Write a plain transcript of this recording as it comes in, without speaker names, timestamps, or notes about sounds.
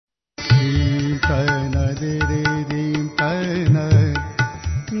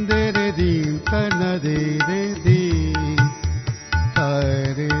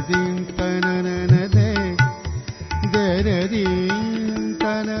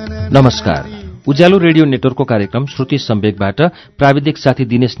नमस्कार। उज्यालो रेडियो नेटवर्कको कार्यक्रम श्रुति सम्वेकबाट प्राविधिक साथी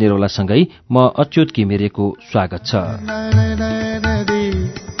दिनेश नेरौलासँगै म अच्युत घिमिरेको स्वागत छ।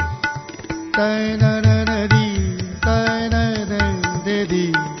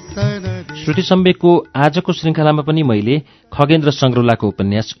 श्रुति सम्वेकको आजको श्रृङ्खलामा पनि मैले खगेन्द्र संग्रौलाको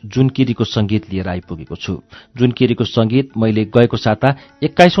उपन्यास जुनकिरीको संगीत लिएर आइपुगेको छु। जुनकिरीको संगीत मैले गएको साता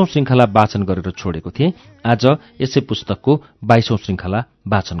 21औं श्रृङ्खला वाचन गरेर छोडेको थिएँ। आज यसै पुस्तकको 22औं श्रृङ्खला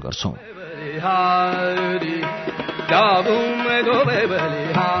वाचन गर्छौं।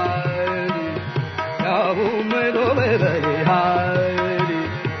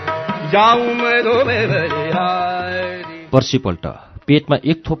 पर्सिपल्ट पेटमा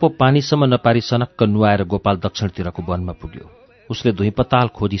एक थोपो पानीसम्म नपारी सनक्क नुहाएर गोपाल दक्षिणतिरको वनमा पुग्यो। उसले धुइँपताल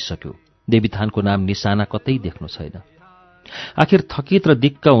खोजिसक्यो। देवीथानको नाम निशाना कतै देख्नु छैन। आखिर थकित र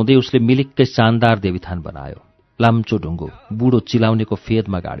दिक्क हुँदै उसले मिलिक्कै शानदार देवीथान बनायो। लाम्चो ढुङ्गो बुढो चिलाउनेको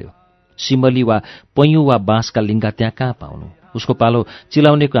फेदमा गाड्यो। सिमली वा पैयुँ वा बाँसका लिङ्गा त्यहाँ कहाँ पाउनु। उसको पालो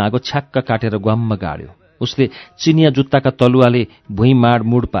चिलाउनेको आगो छ्याक्क काटेर ग्वाम्म गाड्यो। उसले चिनिया जुत्ताका तलुवाले भुइँ माड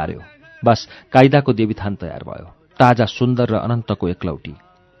मुड पार्यो। बस कायदाको देवीथान तयार भयो। ताजा सुन्दर र अनन्तको एकलौटी।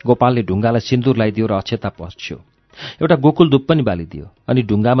 गोपालले ढुङ्गालाई सिन्दुर लगाइदियो र अक्षता पस्यो। एउटा गोकुल धुप पनि बालिदियो अनि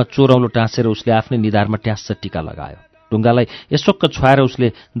ढुङ्गामा चोरौलो टाँसेर उसले आफ्नै निधारमा ट्यास्स टीका लगायो। ढुङ्गालाई यसोक्क छुवाएर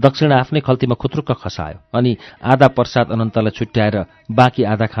उसले दक्षिण आफ्नै खल्तीमा खुत्रुक्क खसायो अनि आधा प्रसाद अनन्तलाई छुट्याएर बाँकी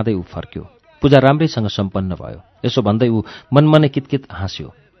आधा खाँदै ऊ फर्क्यो। पूजा राम्रैसँग सम्पन्न भयो। यसो भन्दै ऊ मनमनै कितकित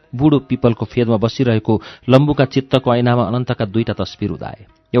हाँस्यो। बुढो पिपलको फेदमा बसिरहेको लम्बुका चित्तको ऐनामा अनन्तका दुईटा तस्बिर उदाए।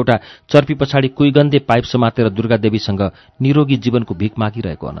 एउटा चर्पी पछाडि कुइगन्धे पाइप समातेर दुर्गादेवीसँग निरोगी जीवनको भिख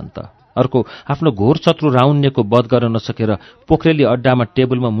मागिरहेको अनन्त। अर्को आफ्नो घोर शत्रु राउन्यको वध गर्न नसकेर पोखरेली अड्डामा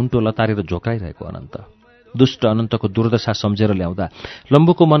टेबलमा मुन्टो लतारेर झोक्राइरहेको अनन्त। दुष्ट अनन्तको दुर्दशा सम्झेर ल्याउँदा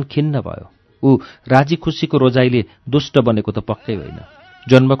लम्बुको मन खिन्न भयो। ऊ राजी खुसीको रोजाइले दुष्ट बनेको त पक्कै होइन।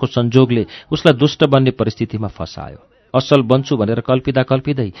 जन्मको संजोगले उसलाई दुष्ट बन्ने परिस्थितिमा फसायो। असल बन्छु भनेर कल्पिँदा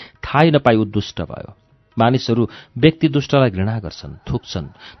कल्पिँदै थाहै नपाई ऊ दुष्ट भयो। मानिसहरू व्यक्ति दुष्टलाई घृणा गर्छन्, थुक्छन्,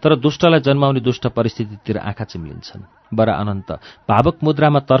 तर दुष्टलाई जन्माउने दुष्ट परिस्थितितिर आँखा चिम्लिन्छन्। बडा अनन्त भावक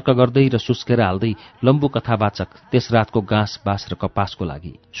मुद्रामा तर्क गर्दै र सुस्केर हाल्दै लम्बु कथावाचक त्यस रातको घाँस बाँस र कपासको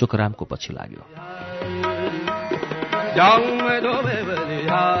लागि सुखरामको पछि लाग्यो।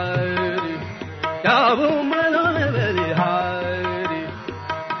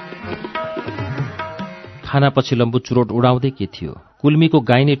 खानापछि लम्बु चुरोट उडाउँदै के थियो। कुल्मीको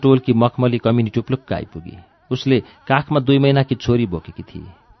गाइने टोलकी मखमली कमिनी टुप्लुक्क आइपुगी। उसले काखमा 2 महिनाकी छोरी बोकेकी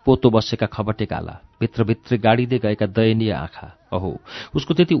थिए। पोतो बसेका खबटे गाला, भित्रभित्रै गाडिँदै गएका दयनीय आँखा। अहो,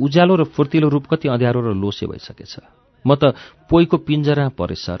 उसको त्यति उज्यालो र फुर्तिलो रूप कति अँध्यारो र लोसे भइसकेछ। म त पोइको पिञ्जरा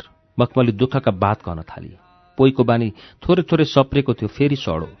परे सर। मखमली दुःखका बात कहन थाली। पोइको बानी थोरै थोरै सप्रेको थियो, फेरि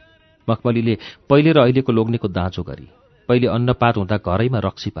सडो। मखमलीले पहिले र अहिलेको लोग्नेको दाँजो गरी। पहिले अन्नपात हुँदा घरैमा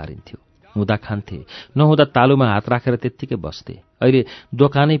रक्सी पारिन्थ्यो। हुँदा खान्थे, नहुँदा तालुमा हात राखेर त्यत्तिकै बस्थे। अहिले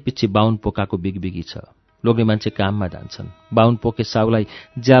दोकानै पिच्छे 52 पोकाको बिगबिगी छ। लोग्ने मान्छे काममा जान्छन्। 52 पोके साउलाई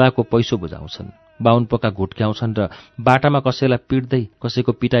ज्यालाको पैसो बुझाउँछन्। 52 पोका घुट्क्याउँछन् र बाटामा कसैलाई पिट्दै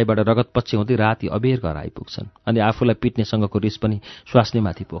कसैको पिटाइबाट रगतपछि हुँदै राति अबेर घर आइपुग्छन् अनि आफूलाई पिट्नेसँगको रिस पनि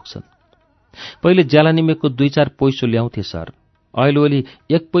स्वास्नीमाथि पोख्छन्। पहिले ज्याला निमेकको 2-4 पैसो ल्याउँथे सर। अहिले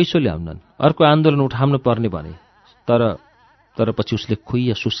 1 पैसो ल्याउनन्। अर्को आन्दोलन उठाउनु पर्ने भने। तर पछि उसले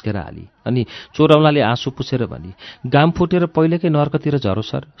खुइया सुस्केर हाली अनि चोरौलाले आँसु पुछेर भनी, गाम फुटेर पहिलेकै नर्कतिर झरो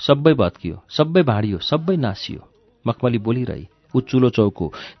सर। सबै भत्कियो, सबै भाँडियो, सबै नासियो। मखमली बोलिरही। ऊ चुलो चौको,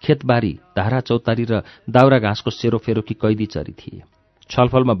 खेतबारी, धारा चौतारी र दाउरा घाँसको सेरोफेरोकी कैदी चरी थिए।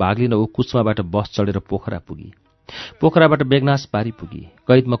 छलफलमा भाग लिन ऊ कुचमाबाट बस चढेर पोखरा पुगी। पोखराबाट बेगनास पारी पुगी।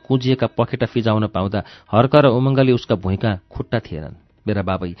 कैदमा कुँजिएका पखेटा फिजाउन पाउँदा हर्क र उमङ्गले उसका भुइँका खुट्टा थिएनन्। मेरा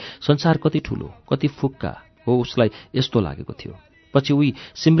बाबै, संसार कति ठुलो, कति फुक्का हो, उसलाई यस्तो लागेको थियो। पछि उही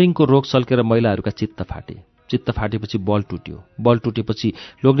सिमरिङको रोग सल्केर महिलाहरूका चित्त फाटे। चित्त फाटेपछि बल टुट्यो। बल टुटेपछि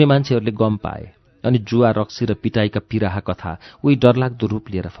लोग्ने मान्छेहरूले गम पाए अनि जुवा, रक्सी र पिटाइका पिराहा कथा उही डरलाग्दो रूप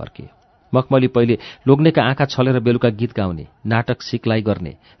लिएर फर्के। मखमली पहिले लोग्नेका आँखा छलेर बेलुका गीत गाउने, नाटक सिक्लाई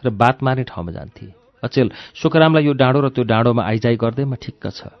गर्ने र बात मार्ने ठाउँमा जान्थे। अचेल सुखरामलाई यो डाँडो र त्यो डाँडोमा आइजाइ गर्दैमा ठिक्क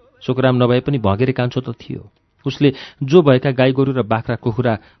छ। सुखराम नभए पनि भँगेरे कान्छो त थियो। उसले जो भएका गाई गोरु र बाख्रा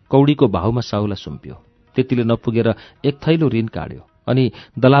कुखुरा कौडीको भाउमा साउला सुम्प्यो। त्यतिले नपुगेर 1 थैलो ऋण काट्यो अनि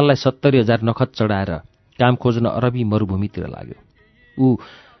दलाललाई 70,000 नखत चढाएर काम खोज्न अरबी मरुभूमितिर लाग्यो। ऊ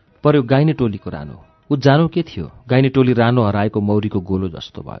पर्यो गाइने टोलीको रानो। ऊ जानु के थियो। गाइने टोली रानो हराएको मौरीको गोलो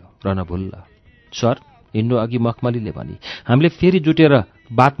जस्तो भयो, रनभुल्ल। सर, हिँड्नु अघि मखमलीले भनी, हामीले फेरि जुटेर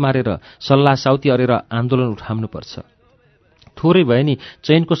बात मारेर सल्लाह साउती अरेर आन्दोलन उठाउनुपर्छ। थोरै भए नि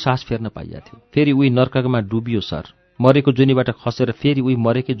चैनको सास फेर्न पाइया थियो। फेरि उही नर्कमा डुबियो सर। मरेको जुनीबाट खसेर फेरि उही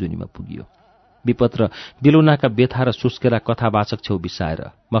मरेकै जुनीमा पुगियो। विपद र बिलुनाका बेथा र सुस्केरा कथावाचक छेउ बिसाएर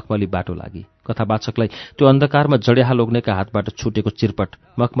मखमली बाटो लागि। कथावाचकलाई त्यो अन्धकारमा जड्याहा लोग्नेका हातबाट छुटेको चिरपट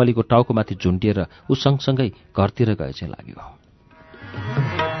मखमलीको टाउकोमाथि झुन्डिएर ऊ सँगसँगै घरतिर गए चाहिँ लाग्यो।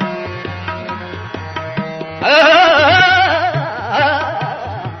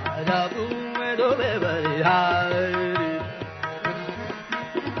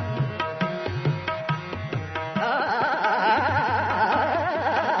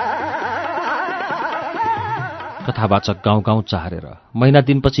 कथावाचक गाउँ गाउँ चाहेर महिना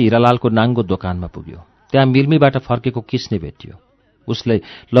दिनपछि हिरालालको नाङ्गो दोकानमा पुग्यो। त्यहाँ मिल्मीबाट फर्केको किस्ने भेटियो। उसले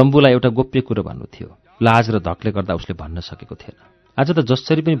लम्बुलाई एउटा गोप्य कुरो भन्नु थियो। लाज र धकले गर्दा उसले भन्न सकेको थिएन। आज त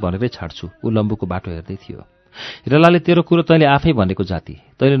जसरी पनि भनेरै छाड्छु। ऊ लम्बुको बाटो हेर्दै थियो। हिरालालले तेरो कुरो तैँले आफै भनेको जाति,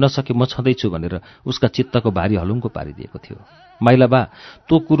 तैँले नसके म छँदैछु भनेर उसका चित्तको भारी हलुङ्गो पारिदिएको थियो। माइला बा,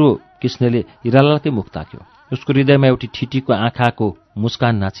 त्यो कुरो किस्नेले हिरालालकै मुख ताक्यो। उसको हृदयमा एउटी ठिटीको आँखाको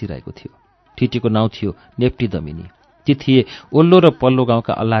मुस्कान नाचिरहेको थियो। ठिटीको नाउँ थियो नेप्टी दमिनी। ती थिए ओल्लो र पल्लो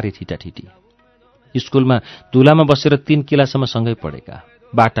गाउँका अल्लारे ठिटाठिटी। स्कुलमा धुलामा बसेर 3 किलासम्म सँगै पढेका।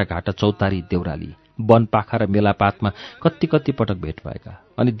 बाटाघाटा चौतारी देउराली, वनपाखा र मेलापातमा कति कति पटक भेट भएका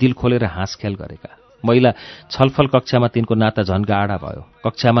अनि दिल खोलेर हाँसखेल गरेका। महिला छलफल कक्षामा तिनको नाता झन् गाढा भयो।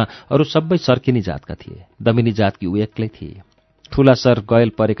 कक्षामा अरू सबै सर्किनी जातका थिए। दमिनी जातकी ऊ एक्लै थिए। ठूला सर गयल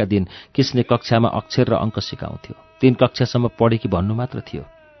परेका दिन किस्ने कक्षामा अक्षर र अङ्क सिकाउँथ्यो। 3 कक्षासम्म पढेकी भन्नु मात्र थियो।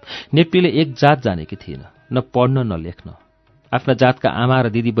 नेप्टीले एक जात जानेकी थिएन, न पढ्न न लेख्न। आफ्ना जातका आमा र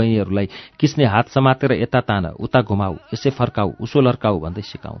दिदी बहिनीहरूलाई किस्ने हात समातेर यता तान, उता घुमाऊ, यसै फर्काऊ, उसो लर्काऊ भन्दै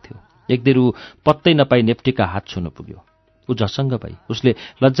सिकाउँथ्यो। एक दिन ऊ पत्तै नपाई नेप्टीका हात छुन पुग्यो। ऊ झसङ्ग भई उसले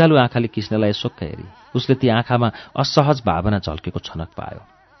लज्जालु आँखाले किस्नेलाई यसोक्क हेरी। उसले ती आँखामा असहज भावना झल्केको छनक पायो।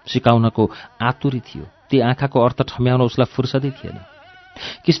 सिकाउनको आतुरी थियो। ती आँखाको अर्थ ठम्याउन उसलाई फुर्सदै थिएन।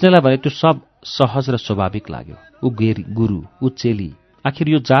 किस्नेलाई भने त्यो सब सहज र स्वाभाविक लाग्यो। ऊ गुरु, ऊ चेली, आखिर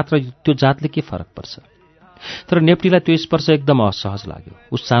यो जात र त्यो जातले के फरक पर्छ? तर नेप्टीलाई त्यो स्पर्श एकदम असहज लाग्यो।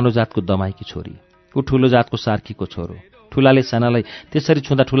 ऊ सानो जातको दमाईकी छोरी, ऊ ठूलो जातको सार्कीको छोरो। ठूलाले सानालाई त्यसरी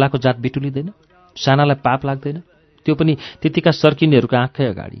छुँदा ठूलाको जात बिटुलिँदैन? सानालाई पाप लाग्दैन? त्यो पनि त्यतिका सर्किनीहरूको आँखै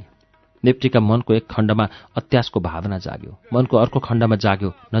अगाडि। नेप्टीका मनको एक खण्डमा अत्यासको भावना जाग्यो। मनको अर्को खण्डमा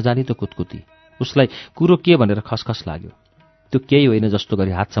जाग्यो नजानी त कुतकुती। उसलाई कुरो के भनेर खसखस लाग्यो। त्यो केही होइन जस्तो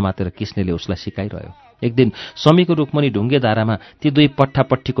गरी हात समातेर किस्नेले उसलाई सिकाइरह्यो। एक दिन समीको रुखमनी ढुङ्गे धारामा ती दुई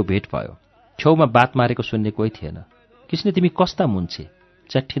पट्टापट्टीको भेट भयो। छेउमा बात मारेको सुन्ने कोही थिएन। किस्ने तिमी कस्ता मुन्छे?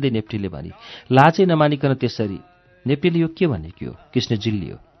 च्याठिँदै नेप्टीले भनी। लाजै नमानिकन त्यसरी। नेप्टीले यो के भनेकी हो? किस्ने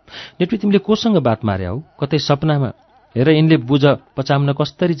जिल्लियो। नेप्टी तिमीले कोसँग बात मारे हौ? कतै सपनामा? हेर यिनले बुझ पचाउन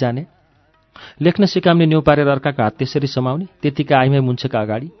कस्तरी जाने? लेख्न सिकाउने न्यु पारेर अर्काको हात त्यसरी समाउने? त्यतिका आइमै मुन्छेका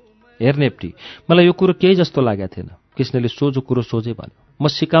अगाडि? हेर नेप्टी, मलाई यो कुरो केही जस्तो लागेको थिएन। किस्नेले सोझो कुरो सोझै भन्यो। म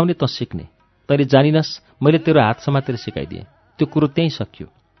सिकाउने त सिक्ने। तैँले जानिनस्, मैले तेरो हात समातेर सिकाइदिएँ। त्यो कुरो त्यहीँ सकियो।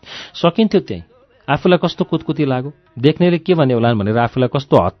 सकिन्थ्यो त्यहीँ। आफूलाई कस्तो कुतकुती लाग्यो, देख्नेले के भन्यो होला भनेर आफूलाई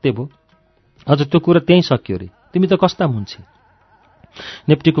कस्तो हत्ते भयो। हजुर त्यो कुरो त्यहीँ सकियो रे। तिमी त कस्ता मुन्छे?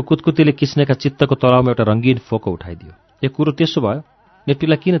 नेप्टीको कुतकुतीले किस्नेका चित्तको तलाउमा एउटा रङ्गीन फोको उठाइदियो। एक कुरो त्यसो भयो?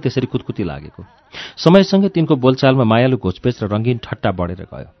 नेप्टीलाई किन त्यसरी कुतकुती लागेको? समयसँगै तिनको बोलचालमा मायालु घोचपेच र रङ्गीन ठट्टा बढेर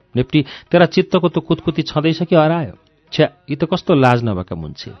गयो। नेप्टी, तेरा चित्तको त कुतकुती छँदैछ कि हरायो? छ्या, यी त कस्तो लाज नभएका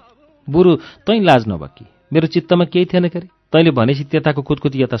मुन्छे। बुरु, तैँ लाज नभकी। मेरो चित्तमा केही थिएन के अरे? तैँले भनेपछि त्यताको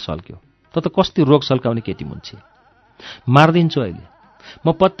कुतकुती यता सल्क्यो। त कस्ती रोग सल्काउने केटी मुन्छे। मारिदिन्छु अहिले।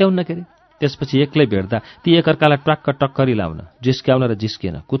 म पत्याउन्न के अरे? त्यसपछि एक्लै भेट्दा ती एकअर्कालाई ट्वाक्क टक्करी लाउन, जिस्क्याउन र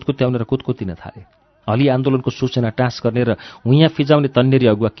जिस्किएन, कुतकुत्याउन र कुतकुतिन थाले। हली आन्दोलनको सूचना टाँस गर्ने र हुइयाँ फिजाउने तन्नेरी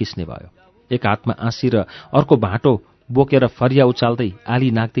अगुवा किस्ने भयो। एक हातमा आँसी र अर्को भाँटो बोकेर फरिया उचाल्दै,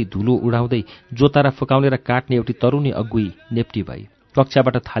 आली नाग्दै, धुलो उडाउँदै, जोतारा फुकाउने र काट्ने एउटी तरुणी अगुई नेप्टी भई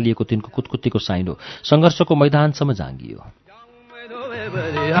कक्षाबाट थालिएको तिनको कुतकुतीको साइनो सङ्घर्षको मैदानसम्म जाँगियो।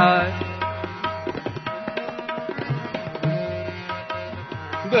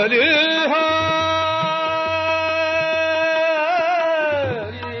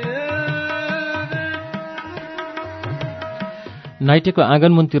 नाइटेको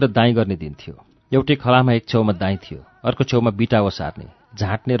आँगनमुनतिर दाइँ गर्ने दिन थियो। एउटै खलामा एक छेउमा दाइँ थियो, अर्को छेउमा बिटा ओसार्ने,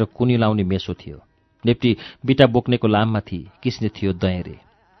 झाँट्ने र कुनी लाउने मेसो थियो। नेप्टी बिटा बोक्नेको लाममा थिए, किस्ने थियो दयरे।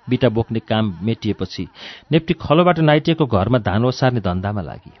 बिटा बोक्ने काम मेटिएपछि नेप्टी खलोबाट नाइटेको घरमा धान ओसार्ने धन्दामा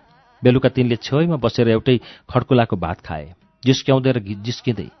लागि। बेलुका तिनले छेउमा बसेर एउटै खड्कुलाको भात खाए, जिस्क्याउँदै र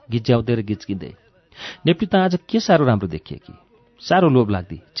जिस्किँदै, गिज्याउँदै र गिज्किँदै। नेप्टी त आज के साह्रो राम्रो देखिए कि? साह्रो लोभ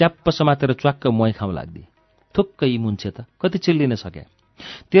लाग्दी, च्याप्प समातेर च्वाक्क मुहाई खाउँ लाग्दी। थुक्क यी मुन्छे त कति चिल्लिन सक्या?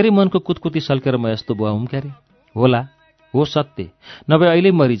 तेरै मनको कुतकुती सल्केर म यस्तो बुवा हुँ क्यारे? होला, हो सत्य, नभए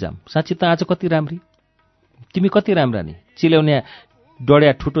अहिले मरिजाम। साँच्ची त आज कति राम्री? तिमी कति राम्रा नि, चिल्याउने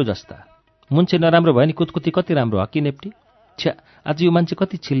डड्या ठुटो जस्ता। मुन्छे नराम्रो भयो नि कुतकुती कति राम्रो हो कि नेप्टी? छ्या, आज यो मान्छे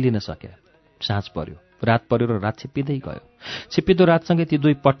कति चिल्लिन सक्या? साँझ पर्यो, रात पर्यो र रात छिप्पिँदै गयो। छिप्पिँदो रातसँगै ती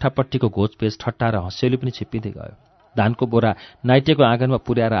दुई पट्टापट्टिको घोचपेच ठट्टा र हँस्यौली पनि छिप्पिँदै गयो। धानको बोरा नाइटेको आँगनमा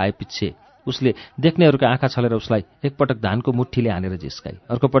पुर्याएर आएपछि उसले देख्नेहरूका आँखा छलेर उसलाई एकपटक धानको मुठ्ठीले हानेर जिस्काई,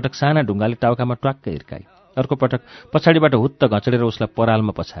 अर्को पटक साना ढुङ्गाले टाउकामा ट्वाक्क हिर्काई, अर्को पटक पछाडिबाट हुत्त घचडेर उसलाई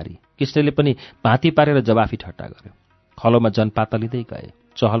परालमा पछारी। कृष्णले पनि भाँती पारेर जवाफी ठट्टा गर्यो। खलोमा जन पातलिँदै गए,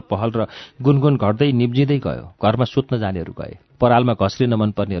 चहल पहल र गुनगुन घट्दै निम्जिँदै गयो। घरमा सुत्न जानेहरू गए, परालमा घस्रिन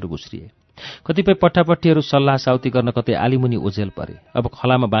मनपर्नेहरू घुस्रिए। कतिपय पट्टापट्टीहरू सल्लाह साउती गर्न कतै आलिमुनि ओझेल परे। अब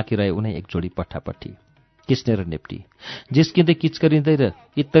खलामा बाँकी रहे उनै एक जोडी पट्टापट्टी, किस्ने र नेप्टी। जिस्किँदै किचकरिँदै र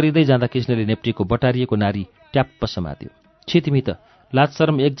इत्तरिँदै जाँदा किस्नेले नेप्टीको बटारिएको नारी ट्याप्प समात्यो। छि तिमी त लाज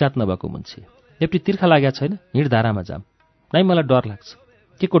शरम एक जात नभएको मुन्छे। नेप्टी तिर्खा लाग्या छैन, हिँड धारामा जाम। नाइ मलाई डर लाग्छ।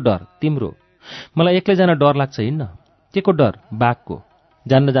 के को डर? तिम्रो। मलाई एक्लै जान डर लाग्छ, हिँड्न। के को डर? बाघको।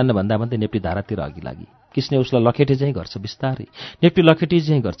 जान्न जान्न भन्दा भन्दै नेप्टी धारातिर अघि लागि। किस्ने उसलाई लखेटे चाहिँ गर्छ बिस्तारै, नेप्टी लखेटी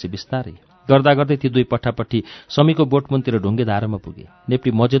चाहिँ गर्छ बिस्तारै। गर्दा गर्दै ती दुई पट्टापट्टी समीको बोटमुनतिर ढुङ्गे धारामा पुगे।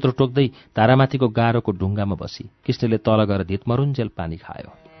 नेप्टी मजेत्रो टोक्दै धारामाथिको गारोको ढुङ्गामा बसी। किस्नेले तल गएर धितमरुन्जेल पानी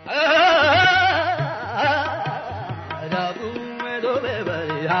खायो।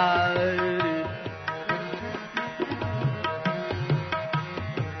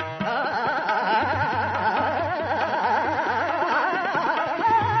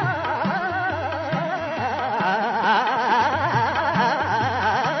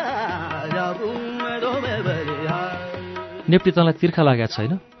 नेप्टी तँलाई तिर्खा लाग्या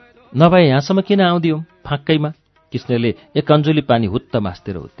छैन? नभए यहाँसम्म किन आउँदियौ फाँक्कैमा? किस्नेले एक अन्जुली पानी हुत्त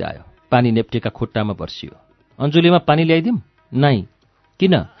मास्तिर हुत्यायो। पानी नेप्टीका खुट्टामा बर्सियो। अन्जुलीमा पानी ल्याइदिउँ? नाइ।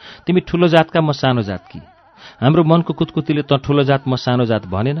 किन? तिमी ठुलो जातका, म सानो जातकी। हाम्रो मनको कुतकुतीले त ठुलो जात म सानो जात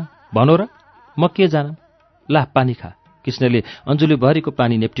भनेन, भनो र? म के जानम? ला पानी खा। किस्नेले अन्जुलीभरिको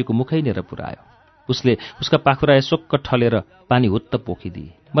पानी नेप्टीको मुखैनेर पुर्यायो। उसले उसका पाखुरा यसोक्क ठलेर पानी हुत्त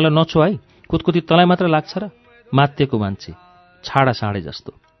पोखिदिए। मलाई नछो है, कुतकुती तँलाई मात्र लाग्छ र? मात्यको मान्छे, छाडा साँडे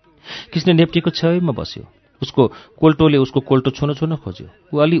जस्तो। किस्ने नेप्टीको छेउमा बस्यो। उसको कोल्टोले उसको कोल्टो छुन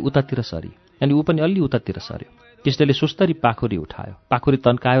खोज्यो। ऊ अलि उतातिर सरी, अनि ऊ पनि अलि उतातिर सर्यो। किस्नेले सुस्तरी पाखुरी उठायो, पाखुरी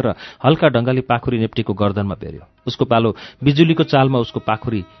तन्कायो र हल्का ढङ्गले पाखुरी नेप्टीको गर्दनमा बेर्यो। उसको पालो बिजुलीको चालमा उसको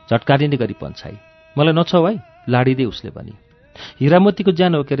पाखुरी झट्कारिने गरी पन्छाई। मलाई नछौ है, लाडिदे उसले भनी। हिरामोतीको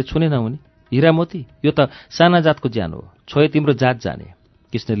ज्यान हो के अरे छुने नहुने? हिरामोती? यो त साना जातको ज्यान हो, छोए तिम्रो जात जाने।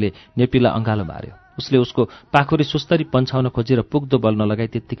 किस्नेले नेप्टीलाई अँगालो मार्यो। उसले उसको पाखुरी सुस्तरी पन्छाउन खोजेर पुग्दो बल नलगाई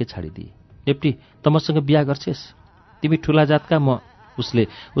त्यत्तिकै छाडिदिए। नेप्टी, त मसँग बिहा गर्छेस्? तिमी ठुला जातका, म। उसले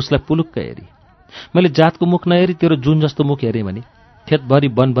उसलाई पुलुक्क हेरी। मैले जातको मुख नहेरी तेरो जुन जस्तो मुख हेरेँ भने। खेतभरि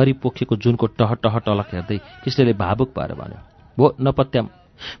वनभरि पोखिएको जुनको टह टह टलक हेर्दै किस्नेले भावुक भएर भन्यो। भो नपत्याम,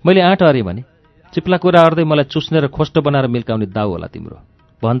 मैले आँट अरेँ भने चिप्ला कुरा अर्दै मलाई चुस्ने र खोष्ट बनाएर मिल्काउने दाउ होला तिम्रो।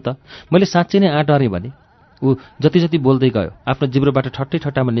 भन् त, मैले साँच्चै नै आँट अरेँ भने? ऊ जति जति बोल्दै गयो आफ्नो जिब्रोबाट ठट्टै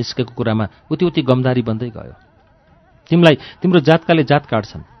ठट्टामा निस्केको कुरामा उति उति गमदारी बन्दै गयो। तिमीलाई तिम्रो जातकाले जात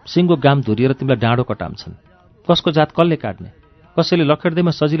काट्छन्, सिङ्गो गाम धुरिएर तिमीलाई डाँडो कटाम्छन्। कसको जात कसले काट्ने? कसैले लखेट्दैमा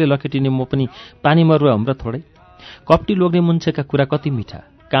सजिलै लखेटिने म पनि पानी मरुवा हुम्रा थोडै? कप्टी लोग्ने मुन्छेका कुरा कति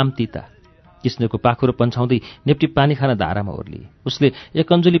मिठा, काम तिता। किस्नेको पाखुरो पन्छाउँदै नेप्टी पानी खान धारामा ओर्लिए। उसले एक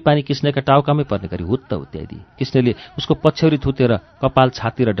अन्जुली पानी किस्नेका टाउकामै पर्ने गरी हुत्त हुत्याइदिए। किस्नेले उसको पछ्यौरी थुतेर कपाल,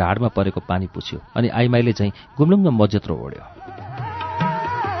 छाती र ढाडमा परेको पानी पुछ्यो, अनि आइमाईले झैँ गुम्लुङ्ग मजेत्रो ओढ्यो।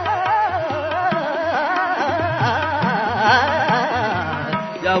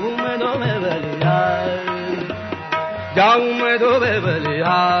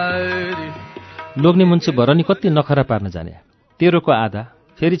 लोग्ने मुन्छे भरनी कति नखरा पार्न जाने। तेरोको आधा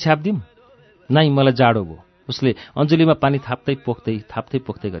फेरि छ्याप्दिउँ? नाइ, मलाई जाडो भयो। उसले अन्जुलीमा पानी थाप्दै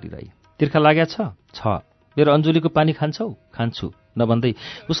पोख्दै गरिरही। तिर्खा लाग्या छ? मेरो अन्जुलीको पानी खान्छौ? खान्छु नभन्दै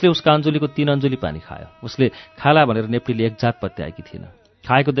उसले उसका अन्जुलीको 3 अन्जुली पानी खायो। उसले खाला भनेर नेप्टीले एक जात पत्याएकी थिएन।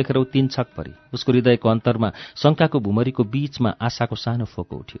 खाएको देखेर ऊ 3 छक परी। उसको हृदयको अन्तरमा शङ्काको भुमरीको बीचमा आशाको सानो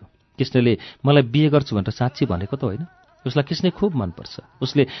फोको उठ्यो। किस्नेले मलाई बिहे गर्छु भनेर साँच्ची भनेको त होइन? उसलाई किस्ने खुब मनपर्छ।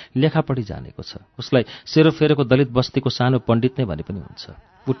 उसले लेखापढी जानेको छ। उसलाई सेरोफेरोको दलित बस्तीको सानो पण्डित नै भने पनि हुन्छ।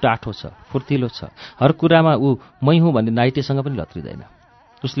 ऊ टाठो छ, फुर्तिलो छ। हर कुरामा ऊ मै हुँ भन्ने नाइटेसँग पनि लत्रिँदैन।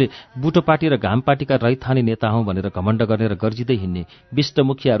 उसले बुटो पार्टी र घाम पार्टीका रैथाने नेता हौँ भनेर घमण्ड गर्ने र गर्जिँदै हिँड्ने विष्ट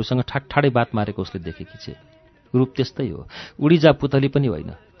मुखियाहरूसँग ठाडै बात मारेको उसले देखेकी छे। रूप त्यस्तै हो, उडिजा पुतली पनि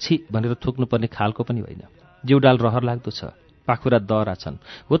होइन, छि भनेर थुक्नुपर्ने खालको पनि होइन। जिउडाल रहर लाग्दो छ, पाखुरा दहरा छन्।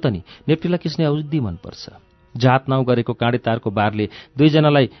 हो त नि, नेप्टीलाई किस्ने औधी मनपर्छ। जात नाउँ गरेको काँडे तारको बारले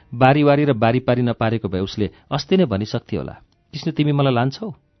दुईजनालाई बारीवारी र बारीपारी नपारेको भए उसले अस्ति नै भनिसक्थ्यो होला, किस्ने तिमी मलाई लान्छौ?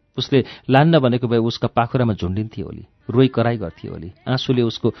 उसले लान्न भनेको भए उसका पाखुरामा झुन्डिन्थ्यो होली, रोइ कराई गर्थ्यो होली, आँसुले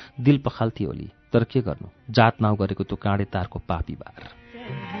उसको दिल पखाल्थ्यो होली। तर के गर्नु, जात नाउँ गरेको त्यो काँडे तारको पापी बार।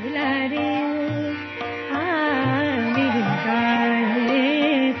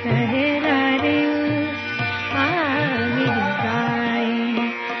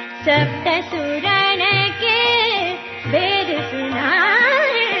 सप्त सुरण के वेद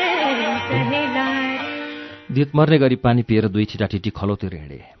सुनाए सहेलारे। दित मर्ने गरी पानी पिएर 2 छिटाठिटी खलौतिर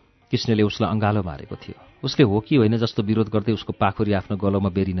हिँडे। कृष्णले उसलाई अँगालो मारेको थियो। उसले हो कि होइन जस्तो विरोध गर्दै उसको पाखुरी आफ्नो गलोमा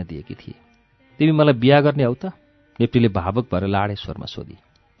बेरिन दिएकी थिए। तिमी मलाई बिहा गर्ने हौ त? नेप्टीले भावुक भएर लाडे स्वरमा सोधी।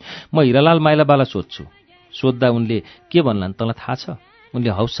 म हिरालाल माइलाबाला सोध्छु। सोद्धा उनले के भन्लान् तँलाई थाहा छ? उनले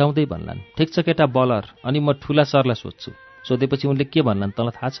हौसाउँदै भन्लान्, ठिक छ केटा बलर, अनि म ठुला सरलाई सोध्छु। सोधेपछि उनले के भन्लान्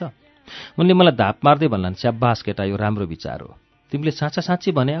तँलाई थाहा छ? उनले मलाई धाप मार्दै भन्लान्, स्याबास केटा, यो राम्रो विचार हो। तिमीले साँचा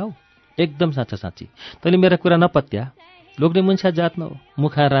साँच्ची भने हौ? एकदम साँचा साँच्ची। तैँले मेरा कुरा नपत्या? लोग्ने मुन्स्या जात न हो,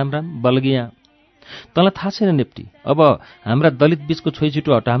 मुखा राम राम बलगिया। तँलाई थाहा छैन नेप्टी, अब हाम्रा दलित बीचको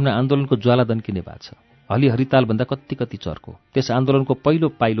छोइछिटो हटाउन आन्दोलनको ज्वाला दन्किने भएको छ। हली हरितालभन्दा कति कति चर्को। त्यस आन्दोलनको पहिलो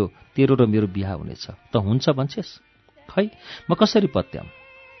पाइलो तेरो र मेरो बिहा हुनेछ। त हुन्छ भन्छेस्? खै म कसरी पत्याम?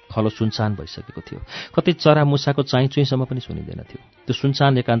 खलो सुनसान भइसकेको थियो। कतै चरा मुसाको चाइचुइसम्म पनि सुनिँदैन थियो। त्यो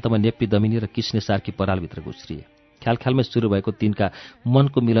सुनसान एकान्तमा नेप्पी दमिनी र किस्ने सार्की परालभित्र घुस्रिए। ख्यालख्यालमै सुरु भएको तिनका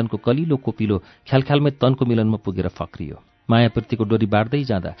मनको मिलनको कलिलो कोपिलो ख्यालख्यालमै तनको मिलनमा पुगेर फक्रियो। मायाप्रतिको डोरी बाँड्दै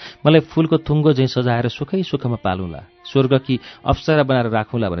जाँदा मलाई फूलको थुङ्गो झैँ सजाएर सुखै सुखमा पालुला, स्वर्ग कि अप्सरा बनाएर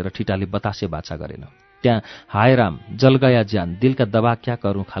राखौँला भनेर ठिटाले बतासे बाछा गरेन। त्यहाँ हाय राम, जल गया ज्यान, दिलका दबा क्या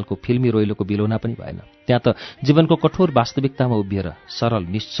करूँ खालको फिल्मी रोइलोको बिलोना पनि भएन। त्यहाँ त जीवनको कठोर वास्तविकतामा उभिएर सरल,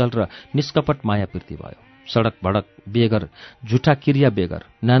 निश्चल र निष्कपट मायाप्रति भयो। सडक भडक बेगर, झुठा क्रिया बेगर,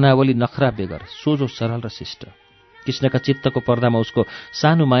 नानावली नखरा बेगर, सोझो सरल र शिष्ट। कृष्णका चित्तको पर्दामा उसको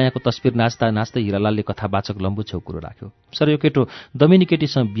सानो मायाको तस्बिर नाच्दा नाच्दै हिरालालले कथावाचक लम्बु छेउ कुरो राख्यो। सर, यो केटो दमिनी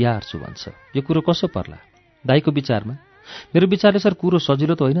केटीसँग बिहा हार्छु भन्छ। यो कुरो कसो पर्ला दाईको विचारमा? मेरो विचारले सर कुरो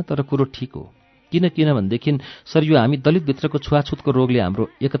सजिलो त होइन, तर कुरो ठिक हो। किनभनेदेखि सर, यो हामी दलितभित्रको छुवाछुतको रोगले हाम्रो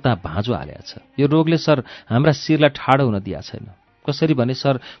एकता भाँजो हालेको छ। यो रोगले सर हाम्रा शिरलाई ठाडो हुन दिया छैन। कसरी भने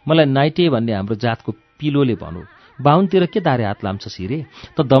सर, मलाई नाइटे भन्ने हाम्रो जातको पिलोले भनौँ, बाहुनतिर के दारे हात लाम्छ सिरे?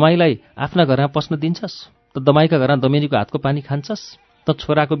 त दमाईलाई आफ्ना घरमा पस्न दिन्छस्? त दमाईका घरमा दमेनीको हातको पानी खान्छस्? त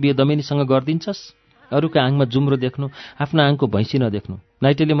छोराको बिहे दमेनीसँग गरिदिन्छस्? अरूका आङमा जुम्रो देख्नु, आफ्ना आङको भैँसी नदेख्नु।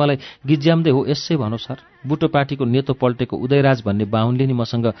 नाइटेले मलाई गिज्याम्दै हो यसै भनौँ सर। बुटो पार्टीको नेतो पल्टेको उदयराज भन्ने बाहुनले नि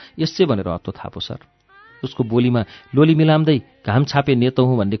मसँग यसै भनेर हत्तो थापो सर। उसको बोलीमा लोली मिलाम्दै घाम छापे नेतो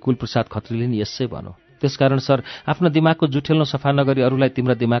हुँ भन्ने कुलप्रसाद खत्रीले नि यसै भनौँ। त्यसकारण सर, आफ्नो दिमागको जुठेल्न सफा नगरी अरूलाई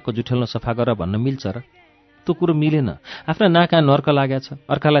तिम्रा दिमागको जुठेल्न सफा गर भन्न मिल्छ र? त्यो कुरो मिलेन। आफ्ना नाका नर्क लागेछ,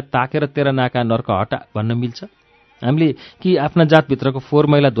 अर्कालाई ताकेर तेरा नाका नर्क हटा भन्न मिल्छ? हामीले कि आफ्ना जातभित्रको फोहोर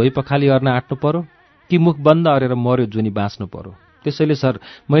मैला धोइ पखाली अर्न आँट्नु पर्यो, कि मुख बन्द अरेर मर्यो जुनी बाँच्नु पर्यो? त्यसैले सर,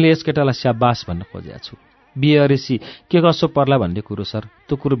 मैले यस केटालाई स्याबास भन्न खोजेको छु। बिहे अरेसी के कसो पर्ला भन्ने कुरो सर,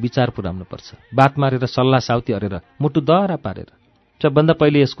 त्यो कुरो विचार पुर्याउनु पर्छ। बात मारेर सल्लाह साउती अरेर मुटु दहरा पारेर। सबभन्दा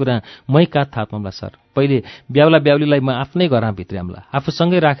पहिले यस कुरा मै कात थाप्मला सर। पहिले ब्याउला ब्याउलीलाई म आफ्नै घरमा भित्र्याम्ला,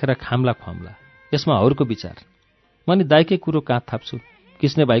 आफूसँगै राखेर खाम्ला खुवाम्ला। यसमा अरूको विचार। म नि दाइकै कुरो कात थाप्छु।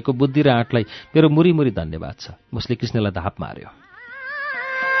 कृष्ण भाइको बुद्धि र आँटलाई मेरो मुरी मुरी धन्यवाद छ। उसले कृष्णलाई धाप मार्यो।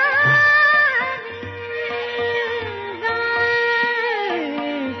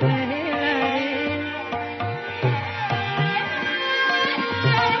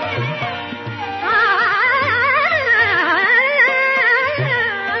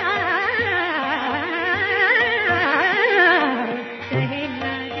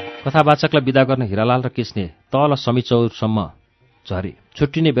 कथावाचकलाई विदा गर्न हिरालाल र कृष्ण तल समीचौरसम्म झरे।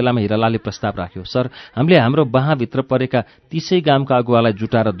 छुट्टिने बेलामा हिरालालले प्रस्ताव राख्यो, सर, हामीले हाम्रो बाहाँभित्र परेका 30 गामका अगुवालाई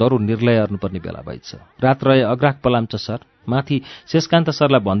जुटाएर दरो निर्णय गर्नुपर्ने बेला भइछ। रात रहे अग्राक पलाम्छ सर। माथि शेषकान्त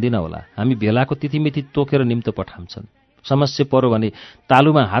सरलाई भन्दिन होला, हामी भेलाको तिथिमिति तोकेर निम्तो पठाउँछन्। समस्या पर्यो भने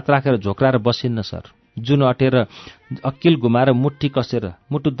तालुमा हात राखेर झोक्राएर बसिन्न सर। जुन अटेर अक्किल घुमाएर मुट्ठी कसेर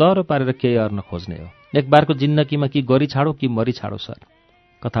मुटु दह्रो पारेर केही अर्न खोज्ने हो। एक बारको जिन्दगीमा कि गरी छाडो कि मरी छाडो सर।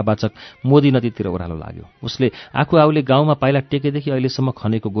 कथावाचक मोदी नदीतिर ओह्रालो लाग्यो। उसले आफू आउले गाउँमा पाइला टेकेदेखि अहिलेसम्म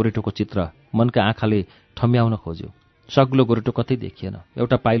खनेको गोरेटोको चित्र मनका आँखाले ठम्याउन खोज्यो। सग्लो गोरेटो कतै देखिएन।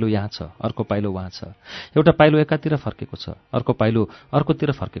 एउटा पाइलो यहाँ छ, अर्को पाइलो वहाँ छ। एउटा पाइलो एकातिर फर्केको छ, अर्को पाइलो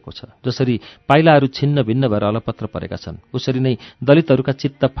अर्कोतिर फर्केको छ। जसरी पाइलाहरू छिन्न भिन्न भएर अलपत्र परेका छन्, उसरी नै दलितहरूका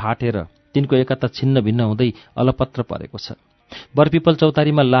चित्त फाटेर तिनको एकता छिन्न भिन्न हुँदै अलपत्र परेको छ। बरपिपल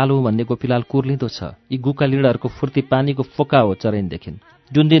चौतारीमा लालु भन्ने गोपीलाल कुर्लिँदो छ। यी गुका लिडाहरूको फुर्ती पानीको फोका हो चरेनदेखि।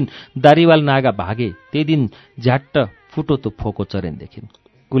 जुन दिन दारीवाल नागा भागे त्यही दिन झ्याट्ट फुटो त्यो फोको चरेनदेखि।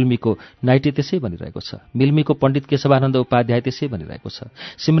 गुल्मीको नाइटे त्यसै भनिरहेको छ। मिल्मीको पण्डित केशवानन्द उपाध्याय त्यसै भनिरहेको छ।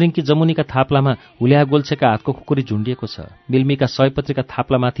 सिमरिङकी जमुनीका थाप्लामा हुल्या गोल्छेका हातको खुकुरी झुन्डिएको छ। मिल्मीका सयपत्रीका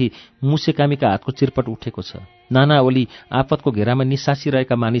थाप्लामाथि मुसेकामीका हातको चिरपट उठेको छ। नाना ओली आपतको घेरामा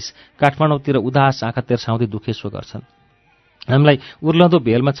निसासिरहेका मानिस काठमाडौँतिर उदास आँखा तेर्साउँदै दुखेसो गर्छन्। हामीलाई उर्लदो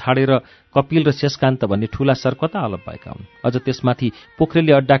भेलमा छाडेर कपिल र शेषकान्त भन्ने ठूला सर कता अलप भएका हुन्। अझ त्यसमाथि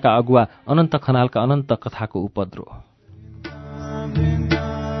पोखरेली अड्डाका अगुवा अनन्त खनालका अनन्त कथाको उपद्रो।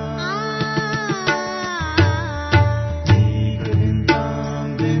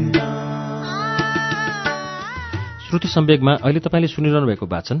 सम्वेगमा अहिले तपाईँले सुनिरहनु भएको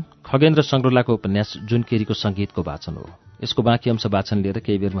वाचन खगेन्द्र सङ्ग्रौलाको उपन्यास जुनकेरीको सङ्गीतको वाचन हो। यसको बाँकी अंश वाचन लिएर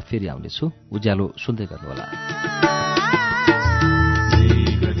केही बेरमा फेरि आउनेछु। उज्यालो सुन्दै गर्नुहोला।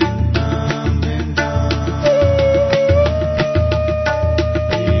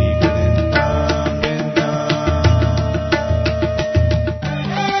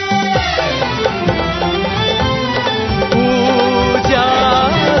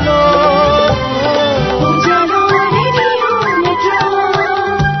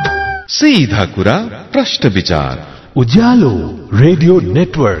 सीधा कुरा प्रश्न विचार उज्यालो रेडियो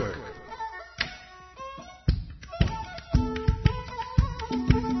नेटवर्क।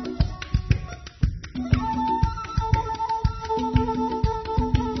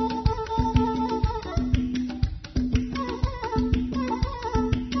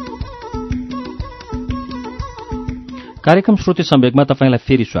 कार्यक्रम श्रुति सम्वेगमा तपाईंलाई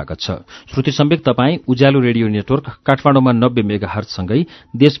फेरि स्वागत छ। श्रुति सम्वेग तपाईं उज्यालो रेडियो नेटवर्क काठमाडौँमा 90 मेगाहर्जसँगै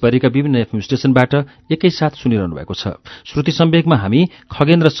देशभरिका विभिन्न एफएम स्टेशनबाट एकैसाथ सुनिरहनु भएको छ। श्रुति सम्वेगमा हामी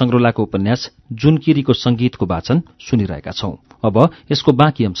खगेन्द्र सङ्ग्रौलाको उपन्यास जुनकिरीको संगीतको वाचन सुनिरहेका छौं। अब यसको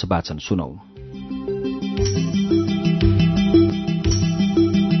बाँकी अंश वाचन सुनौं।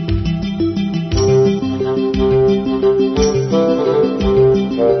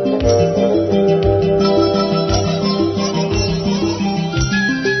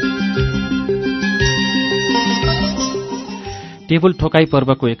 टेबल ठोकाई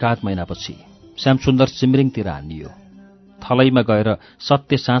पर्वको एकाध महिनापछि श्यामसुन्दर सिमरिङतिर हानियो। थलैमा गएर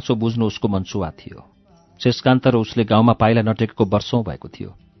सत्य साँचो बुझ्नु उसको मनसुवा थियो। शेषकान्त र उसले गाउँमा पाइला नटेकेको वर्षौं भएको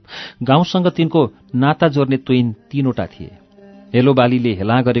थियो। गाउँसँग तिनको नाता जोड्ने तुइन तीनवटा थिए। हेलो बालीले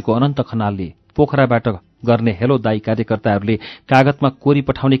हेला गरेको अनन्त खनालले पोखराबाट गर्ने हेलो दाई कार्यकर्ताहरूले कागतमा कोरी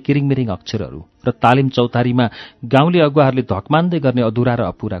पठाउने किरिङमिरिङ अक्षरहरू र तालिम चौतारीमा गाउँले अगुवाहरूले धकमान्दै गर्ने अधुरा र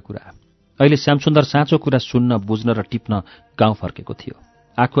अपुरा कुरा। अहिले श्यामसुन्दर साँचो कुरा सुन्न, बुझ्न र टिप्न गाउँ फर्केको थियो।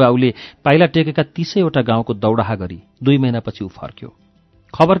 आखु आउले पाइला टेकेका 30वटा गाउँको दौडाहा गरी 2 महिनापछि ऊ फर्क्यो।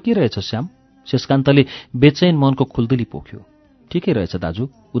 खबर के रहेछ श्याम? शेषकान्तले बेचैन मनको खुल्दुली पोख्यो। ठिकै रहेछ दाजु,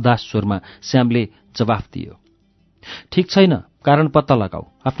 उदास स्वरमा श्यामले जवाफ दियो। ठिक छैन, कारण पत्ता लगाऊ,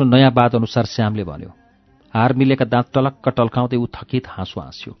 आफ्नो नयाँ बात अनुसार श्यामले भन्यो। हार मिलेका दाँत टलक्क टल्काउँदै ऊ थकित हाँसो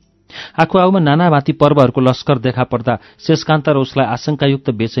हाँस्यो। आखु आउमा नानाभाती पर्वहरूको लस्कर देखा पर्दा शेषकान्त र उसलाई आशंकायुक्त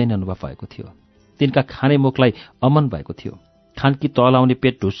बेचैन अनुभव भएको थियो। तिनका खाने मुखलाई अमन भएको थियो। खानकी तल आउने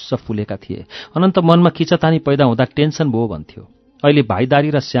पेट ढुस्स फुलेका थिए। अनन्त मनमा खिचातानी पैदा हुँदा टेन्सन भयो भन्थ्यो। अहिले भाइदारी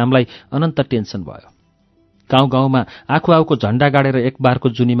र श्यामलाई अनन्त टेन्सन भयो। गाउँ गाउँमा आखु आउको झण्डा गाडेर एक बारको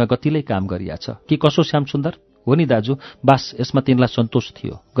जुनीमा गतिलै काम गरियाछ कि कसो श्यामसुन्दर? हो नि दाजु, बास यसमा तिनलाई सन्तोष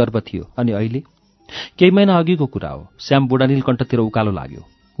थियो, गर्व थियो। अनि अहिले केही महिना अघिको कुरा हो। श्याम बुढा नीलकण्ठतिर उकालो लाग्यो।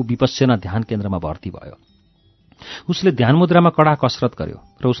 ऊ विपश्यना ध्यान केन्द्रमा भर्ती भयो। उसले ध्यान मुद्रामा कडा कसरत गर्यो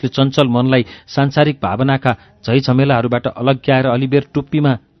र उसले चञ्चल मनलाई सांसारिक भावनाका झैझमेलाहरूबाट अलग्याएर अलिबेर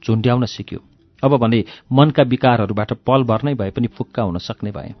टुप्पीमा झुन्ड्याउन सिक्यो। अब भने मनका विकारहरूबाट पलभर नै भए पनि फुक्का हुन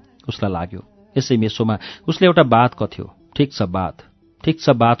सक्ने भए। उसलाई लाग्यो यसै मेसोमा उसले एउटा बात कथ्यो। ठिक छ बात, ठिक छ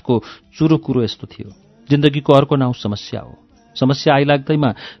बातको चुरो कुरो यस्तो थियो। जिन्दगीको अर्को नाउँ समस्या हो। समस्या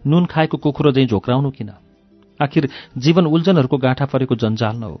आइलाग्दैमा नुन खाएको कुखुरो झैँ झोक्राउनु किन? आखिर जीवन उल्झनहरूको गाँठा परेको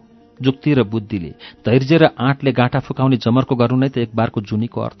जन्जाल न हो। जुक्ति र बुद्धिले, धैर्य र आँटले गाँठा फुकाउने जमर्को गर्नु नै त एक बारको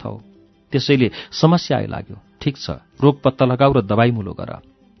जुनीको अर्थ हो। त्यसैले समस्या आइलाग्यो, ठिक छ, रोग पत्ता लगाऊ र दबाई मुलो गर।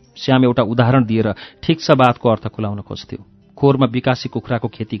 श्याम एउटा उदाहरण दिएर ठिक छ बातको अर्थ खुलाउन खोज्थ्यो। खोरमा विकासी कुखुराको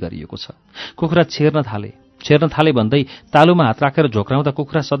खेती गरिएको छ। कुखुरा छेर्न थाले भन्दै तालुमा हात राखेर झोक्राउँदा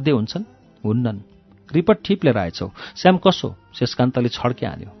कुखुरा सधैँ हुन्छन्? हुन्नन्। रिपट ठिप्लेर आएछौ श्याम, कसो? शेषकान्तले छड्के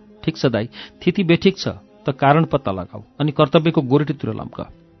हान्यो। ठिक छ दाई, थिति बेठिक छ, त कारण पत्ता लगाऊ अनि कर्तव्यको गोरेटीतिर लम्क।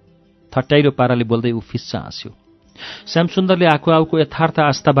 थट्याइलो पाराले बोल्दै ऊ फिस्सा हाँस्यो। श्यामसुन्दरले आखु आउको यथार्थ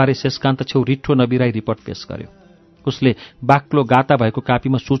आस्थाबारे शेषकान्त छेउ रिठ्ठो नबिराई रिपोर्ट पेश गर्यो। उसले बाक्लो गाता भएको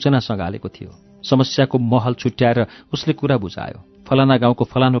कापीमा सूचना सँगालेको थियो। समस्याको महल छुट्याएर उसले कुरा बुझायो। फलाना गाउँको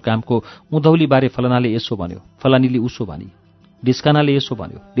फलानो कामको उधौलीबारे फलानाले यसो भन्यो, फलानीले उसो भनी। डिस्कानाले यसो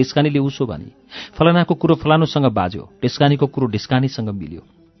भन्यो, डिस्कानीले उसो भनी। फलानाको कुरो फलानोसँग बाज्यो, डिस्कानीको कुरो डिस्कानीसँग मिल्यो।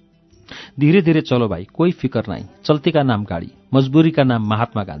 धीरे धीरे चलो भाइ, कोही फिकर नाइ। चल्ती का नाम गाडी, मजबुरी का नाम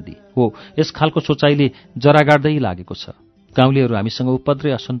महात्मा गान्धी हो। यस खालको सोचाइले जरा गाड्दै लागेको छ। गाउँलेहरू हामीसँग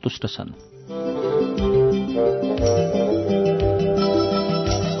उपद्रै असन्तुष्ट छन्।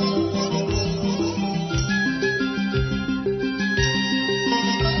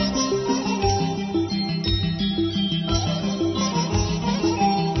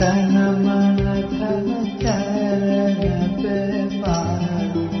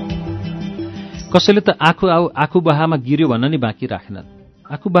 कसैले त आखु बहामा गिर्यो भन्न नि बाँकी राखेनन्।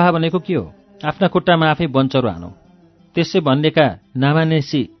 आखु बहा भनेको के हो? आफ्ना खुट्टामा आफै बन्चरो हानौ। त्यसै भन्नेका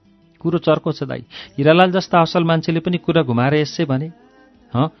नामानेसी कुरो चर्को छ दाई। हिरालाल जस्ता असल मान्छेले पनि कुरा घुमाएर यसै भने।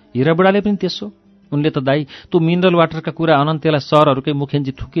 हिरा बुढाले पनि त्यसो। उनले त दाई त्यो मिनरल वाटरका कुरा अनन्त्यलाई सहरहरूकै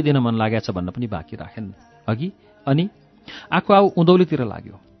मुखेन्जी थुकिदिन मन लागेछ भन्न पनि बाँकी राखेन्। अघि अनि आएको आऊ उधौलीतिर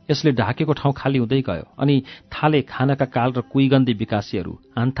लाग्यो। यसले ढाकेको ठाउँ खाली हुँदै गयो अनि थाले खानाका काल र कुइगन्दी विकासीहरू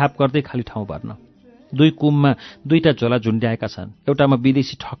हानथाप गर्दै खाली ठाउँ भर्न। दुई कुममा दुईटा झोला झुन्ड्याएका छन्। एउटामा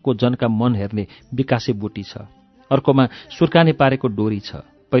विदेशी ठगको जनका मन हेर्ने विकासे बुटी छ, अर्कोमा सुर्काने पारेको डोरी छ।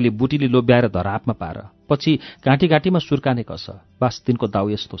 पहिले बुटीले लोभ्याएर धरापमा पार, पछि घाँटी घाँटीमा सुर्काने कस। बास तिनको दाउ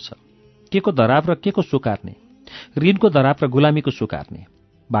यस्तो छ। के को धराप र के को सुकार्ने, ऋणको धराप र गुलामीको सुकार्ने।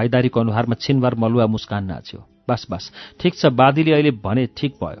 भाइदारीको अनुहारमा छिनबार मलुवा मुस्कान नाच्यो। बास बास ठिक छ, बादीले अहिले भने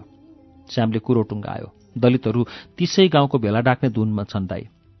ठिक भयो। श्यामले कुरो टुङ्गायो। दलितहरू तीसै गाउँको भेला डाक्ने धुनमा छन् दाई।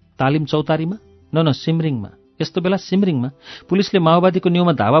 तालिम चौतारीमा न सिमरिङमा। यस्तो बेला सिमरिङमा पुलिसले माओवादीको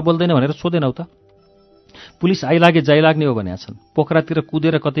न्युमा धावा बोल्दैन भनेर सोधेनौ त? पुलिस आइलागे जाइलाग्ने हो भनेका छन्। पोखरातिर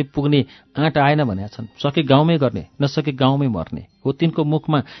कुदेर कतै पुग्ने आँट आएन भनेका छन्। सके गाउँमै गर्ने, नसके गाउँमै मर्ने हो। तिनको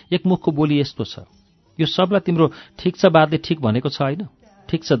मुखमा एक मुखको बोली यस्तो छ। यो सबलाई तिम्रो ठिक छ बादले ठिक भनेको छ होइन?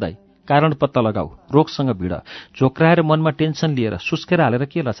 ठिक छ दाई, कारण पत्ता लगाऊ, रोगसँग भिड, झोक्राएर मनमा टेन्सन लिएर सुस्केर हालेर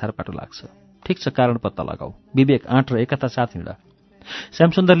के लछारपाटो लाग्छ। ठिक छ, कारण पत्ता लगाऊ, विवेक आँट र एकता साथ हिँड।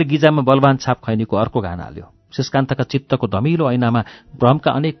 श्यामसुन्दरले गिजामा बलवान छाप खैनीको अर्को घान हाल्यो। शेषकान्तका चित्तको धमिलो ऐनामा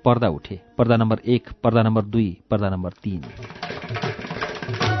भ्रमका अनेक पर्दा उठे। पर्दा नम्बर 1, पर्दा नम्बर 2, पर्दा नम्बर 3।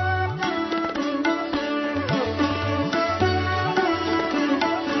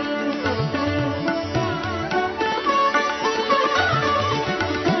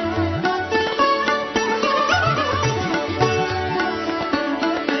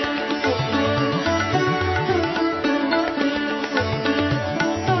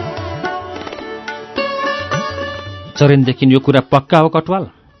 चरेनदेखि यो कुरा पक्का हो कटवाल?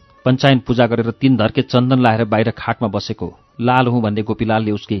 पञ्चायन पूजा गरेर 3 धर्के चन्दन लाएर बाहिर खाटमा बसेको लाल हुँ भन्ने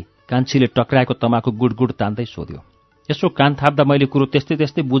गोपीलालले उसके कान्छीले टक्राएको तमाखु गुडगुड तान्दै सोध्यो। यसो कान थाप्दा मैले कुरो त्यस्तै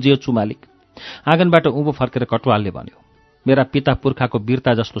त्यस्तै बुझियो छु मालिक। आँगनबाट उँभो फर्केर कटवालले भन्यो, मेरा पिता पुर्खाको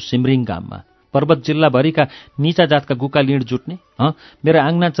वीरता जस्तो सिमरिङ गाममा पर्वत जिल्लाभरिका नीचा जातका गुका लिँड जुट्ने, मेरा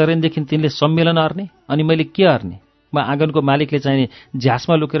आँगना चरेनदेखि तिनले सम्मेलन अर्ने, अनि मैले के अर्ने? म आँगनको मालिकले चाहिने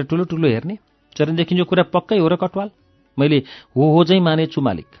झ्यासमा लुकेर ठुलो ठुलो हेर्ने? चरेनदेखि यो कुरा पक्कै हो र कटवाल? मैले हो चाहिँ मानेछु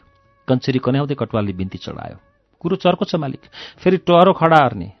मालिक। कञ्चरी कन्याउँदै कटवालले बिन्ती चढायो। कुरो चर्को छ मालिक। फेरि टहरो खडा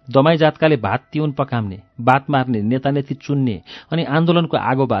अर्ने, दमाई जातकाले भात तिउन पकाम्ने, बात मार्ने, नेतानेती चुन्ने अनि आन्दोलनको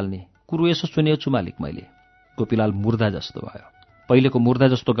आगो बाल्ने कुरो यसो सुनेछु मालिक मैले। गोपीलाल मुर्दा जस्तो भयो। पहिलेको मुर्दा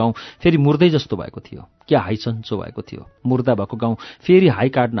जस्तो गाउँ फेरि मुर्दै जस्तो भएको थियो। क्या हाइसन्चो भएको थियो। मुर्दा भएको गाउँ फेरि हाई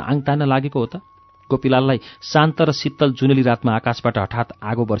काट्न आङ तान्न लागेको हो त? गोपीलाललाई शान्त र शीतल जुनेली रातमा आकाशबाट हठात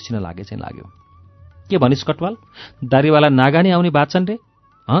आगो बर्सिन लागे चाहिँ लाग्यो। के भनिस् कटवाल? दारीवाला नागानी आउने बाचन रे?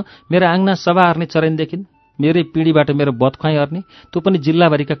 मेरा आङ्ना सभा हार्ने चरेनदेखि मेरै पिँढीबाट मेरो बदख्वाई अर्ने, त्यो पनि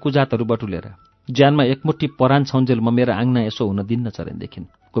जिल्लाभरिका कुजातहरू बटुलेर। ज्यानमा एकमुट्ठी परान छौन्जेल म मेरा आङ्ना यसो हुन दिन्न चरेनदेखि।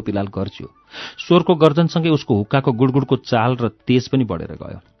 गोपीलाल गर्ज्यो। स्वरको गर्जनसँगै उसको हुक्काको गुडगुडको चाल र तेज पनि बढेर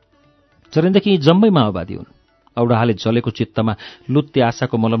गयो। चरेनदेखि जम्मै माओवादी हुन्। औडाहाले जलेको चित्तमा लुत्ते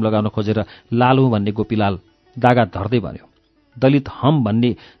आशाको मलम लगाउन खोजेर लालु भन्ने गोपीलाल दागा धर्दै भन्यो, दलित हम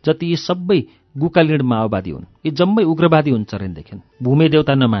भन्ने जति यी सबै गुकालिड माओवादी हुन्। यी जम्मै उग्रवादी हुन् चरेनदेखि। भूमे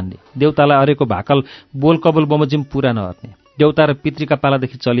देउता नमान्ने, देउतालाई अरेको भाकल बोल कबोल बमोजिम पूरा नहर्ने, देउता र पितृका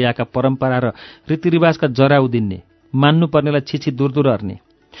पालादेखि चलिआएका परम्परा र रीतिरिवाजका जरा उदिन्ने, मान्नुपर्नेलाई छिछि दूर दूर हर्ने,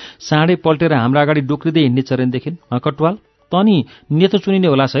 साँडे पल्टेर हाम्रा अगाडि डुक्रिँदै हिँड्ने चरेनदेखि। कटवाल तनी नेतो चुनिने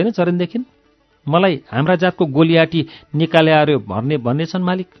होला छैन चरेनदेखि? मलाई हाम्रा जातको गोलियाटी निकाले आर्यो भन्ने छन्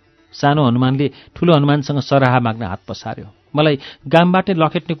मालिक। सानो हनुमानले ठुलो हनुमानसँग सराहा माग्न हात पसार्यो। मलाई गामबाटै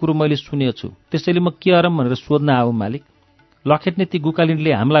लखेट्ने कुरो मैले सुनेछु, त्यसैले म के अरम भनेर सोध्न आऊ मालिक। लखेट्ने ती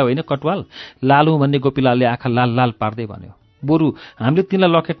गुकालिनले हामीलाई होइन कटवाल, लालु भन्ने गोपीलालले आँखा लाल लाल पार्दै भन्यो। बरु हामीले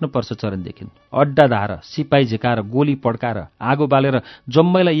तिनलाई लखेट्नु पर्छ चरेनदेखि। अड्डा धाएर, सिपाही झिकाएर, गोली पड्काएर, आगो बालेर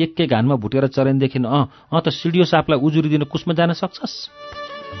जम्मैलाई एकै घानमा भुटेर चरेनदेखि त सिडियो सापलाई उजुरी दिन कुसमा जान सक्छस्?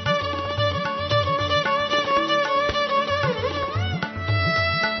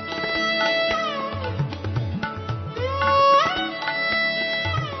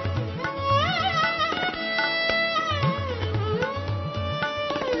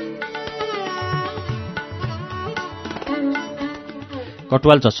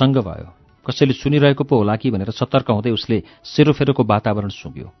 कटवाल झसङ्ग भयो। कसैले सुनिरहेको पो होला कि भनेर सतर्क हुँदै उसले सेरोफेरोको वातावरण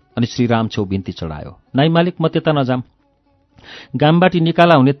सुँग्यो अनि श्रीराम छेउ बिन्ती चढायो, नाइ मालिक म त्यता नजाम। गामबाटी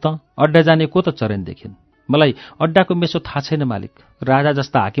निकाला हुने त अड्डा जाने को त चरेनदेखि। मलाई अड्डाको मेसो थाहा छैन मालिक। राजा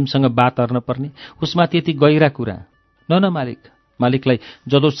जस्ता हाकिमसँग बात अर्न पर्ने, उसमा त्यति गहिरा कुरा। न मालिक, मालिकलाई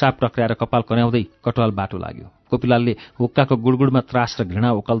जदो साप टक्राएर कपाल कन्याउँदै कटवाल बाटो लाग्यो। गोपीलालले हुक्काको गुडगुडमा त्रास र घृणा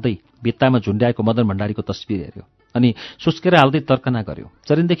ओकल्दै भित्तामा झुन्ड्याएको मदन भण्डारीको तस्बिर हेऱ्यो अनि सुस्केर हाल्दै तर्कना गर्यो।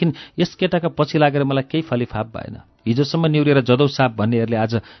 जरिनदेखि यस केटाका पछि लागेर मलाई केही फलिफाप भएन। हिजोसम्म निउरेर जदौ साप भन्नेहरूले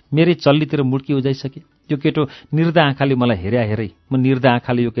आज मेरै चल्लीतिर मुड्की उजाइसके। यो केटो निर्दा आँखाले मलाई हेरै म निर्दा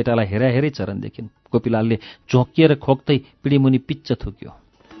आँखाले यो केटालाई हेरै चरणदेखि। गोपीलालले झोकिएर खोक्दै पिँढीमुनि पिच्च थुक्यो।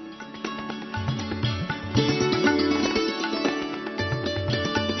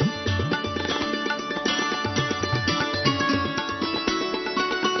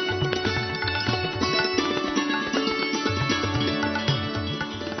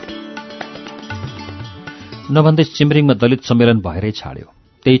 नभन्दै चिम्रिङमा दलित सम्मेलन भएरै छाड्यो।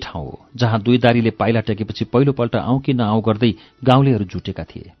 त्यही ठाउँ हो जहाँ दुई दारीले पाइला टेकेपछि पहिलोपल्ट आउँ कि नआउँ गर्दै गाउँलेहरू जुटेका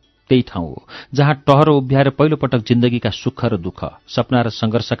थिए। त्यही ठाउँ हो जहाँ टहरो उभ्याएर पहिलोपटक जिन्दगीका सुख र दुःख, सपना र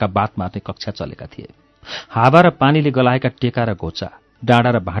सङ्घर्षका बात मार्ने कक्षा चलेका थिए। हावा र पानीले गलाएका टेका र घोचा, डाँडा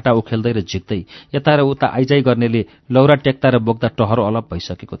र भाटा उखेल्दै र झिक्दै यता र उता आइजाइ गर्नेले लौरा टेक्दा र बोक्दा टहरो अलप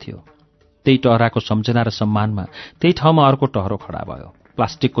भइसकेको थियो। त्यही टहराको सम्झना र सम्मानमा त्यही ठाउँमा अर्को टहरो खडा भयो।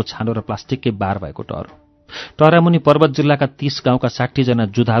 प्लास्टिकको छानो र प्लास्टिककै बार भएको टहरो। टहरामुनि पर्वत जिल्लाका 30 गाउँका 60 जना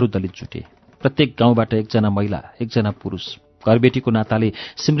जुधारू दलित जुटे। प्रत्येक गाउँबाट एकजना महिला, एकजना पुरुष। घरबेटीको नाताले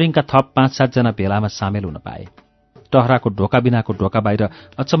सिमरिङका थप 5-7 जना भेलामा सामेल हुन पाए। टहराको ढोका बिनाको ढोका बाहिर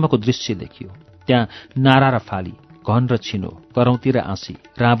अचम्मको दृश्य देखियो। त्यहाँ नारा र फाली, घन र छिनो, करौती र आँसी,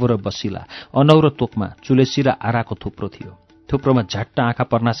 राँबो र बसिला, अनौ र तोकमा, चुलेसी र आराको थुप्रो थियो। थुप्रोमा झट्ट आँखा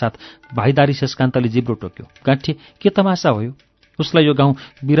पर्नासाथ भाइदारी शेषकान्तले जिब्रो टोक्यो। गाँठे, के तमासा हो? उसलाई यो गाउँ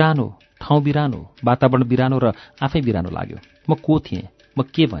बिरानो, ठाउँ बिरानो, वातावरण बिरानो र आफै बिरानो लाग्यो। म को थिएँ, म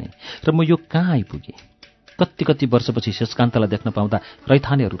के भएँ र म यो कहाँ आइपुगेँ? कति वर्षपछि शेषकान्तलाई देख्न पाउँदा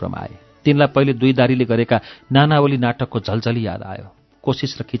रैथानेहरू रमाए। तिनलाई पहिले दुई दारीले गरेका नानावली नाटकको झलझली याद आयो।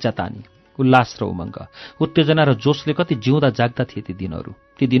 कोसिस र खिचातानी, उल्लास र उमङ्ग, उत्तेजना र जोशले कति जिउँदा जाग्दा थिए ती दिनहरू।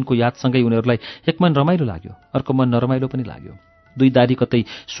 ती दिनको यादसँगै उनीहरूलाई एक मन रमाइलो लाग्यो, अर्को मन नरमाइलो पनि लाग्यो। दुई दारी कतै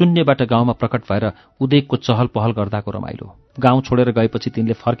शून्यबाट गाउँमा प्रकट भएर उदेकको चहल पहल गर्दाको रमाइलो, गाउँ छोडेर गएपछि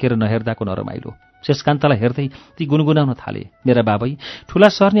तिनले फर्केर नहेर्दाको नरमाइलो। शेषकान्तलाई हेर्दै ती गुनगुनाउन थाले, मेरा बाबै ठुला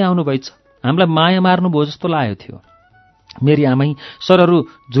सर नै आउनुभएछ, हामीलाई माया मार्नुभयो जस्तो लागेको थियो। मेरी आमै सरहरू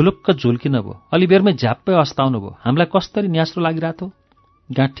झुलुक्क झुल्किन भयो, अलिबेरमै झ्याप्पै अस्ताउनु भयो, हामीलाई कस्तरी न्यास्रो लागिरहेको थियो।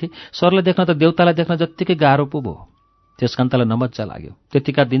 गाँठे, सरलाई देख्न त देउतालाई देख्न जत्तिकै गाह्रो पो भयो। शेषकान्तलाई नमज्जा लाग्यो।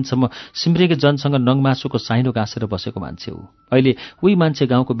 त्यतिका दिनसम्म सिमरिङे जनसँग नङमासुको साइनो गाँसेर बसेको मान्छे हो। अहिले उही मान्छे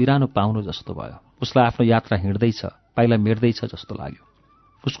गाउँको बिरानो पाउनु जस्तो भयो। उसलाई आफ्नो यात्रा हिँड्दैछ, पाइला मेट्दैछ जस्तो लाग्यो।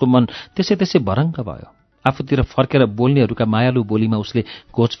 उसको मन त्यसै भरङ्ग भयो। आफूतिर फर्केर बोल्नेहरूका मायालु बोलीमा उसले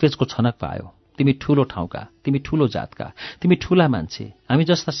घोचपेचको छनक पायो। तिमी ठूलो ठाउँका, तिमी ठूलो जातका, तिमी ठूला मान्छे, हामी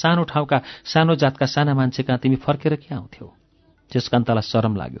जस्ता सानो ठाउँका सानो जातका साना मान्छे कहाँ तिमी फर्केर के आउँथ्यौ? शेषकान्तलाई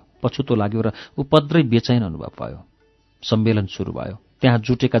शरम लाग्यो, पछुतो लाग्यो र उपद्रै बेचैन अनुभव भयो। सम्मेलन सुरु भयो। त्यहाँ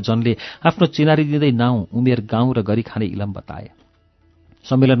जुटेका जनले आफ्नो चिनारी दिँदै नाउँ, उमेर, गाउँ र गरी खाने इलम बताए।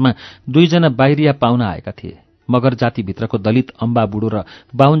 सम्मेलनमा 2 जना बाहिरिया पाहुना आएका थिए। मगर जातिभित्रको दलित अम्बा बुढो र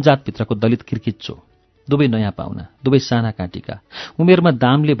बाहुन जातभित्रको दलित किर्किच्चो। दुवै नयाँ पाहुना, दुवै साना काँटीका, उमेरमा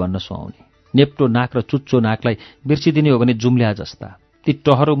दामले भन्न सुहाउने। नेप्टो नाक र चुच्चो नाकलाई बिर्सिदिने हो भने जुम्ल्या जस्ता। ती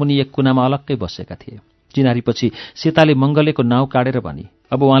टहरो मुनि एक कुनामा अलग्गै बसेका थिए। चिनारीपछि सीताले मङ्गलेको नाउँ काटेर भनी,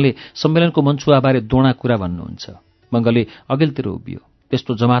 अब उहाँले सम्मेलनको मन्छुवाबारे दोणा कुरा भन्नुहुन्छ। मङ्गले अघिल्तिर उभियो।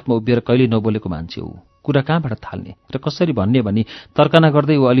 त्यस्तो जमातमा उभिएर कहिल्यै नबोलेको मान्छे हो। कुरा कहाँबाट थाल्ने र कसरी भन्ने भनी तर्कना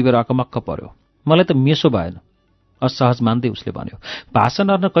गर्दै ऊ अलिबेर अकमक्क पर्यो। मलाई त मेसो भएन, असहज मान्दै उसले भन्यो। भाषण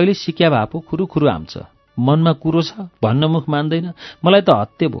अर्न कहिल्यै सिक्या भए पो खुरुखुरु आम्छ, मनमा कुरो छ भन्न मुख मान्दैन, मलाई त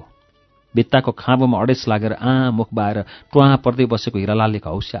हत्ते भो। भित्ताको खाँबोमा अडेस लागेर मुख बाएर टुहाँ पर्दै बसेको हिरालालले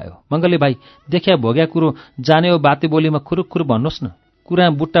घौस्यायो। मङ्गले भाइ, देख्या भोग्या कुरो जाने हो बाते बोलीमा खुरुखुरु भन्नुहोस् न, कुरा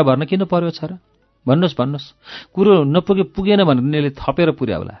बुट्टा भर्न किन पर्यो छ र? भन्नुहोस्, कुरो नपुगे पुगेन भन्नेले थपेर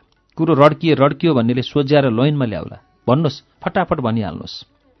पुर्याउला, कुरो रड्कियो भन्नेले सोझ्याएर लोइनमा ल्याउला। भन्नुहोस्, फटाफट भनिहाल्नुहोस्।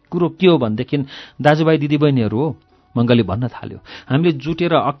 कुरो के हो भनेदेखि दाजुभाइ दिदीबहिनीहरू हो, मङ्गले भन्न थाल्यो। हामीले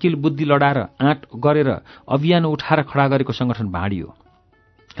जुटेर अकिल बुद्धि लडाएर आँट गरेर अभियान उठाएर खडा गरेको सङ्गठन भाँडियो।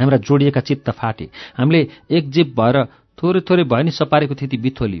 हाम्रा जोडिएका चित्त फाटे। हामीले एकजिप भएर थोरै भए नि सपारेको थिति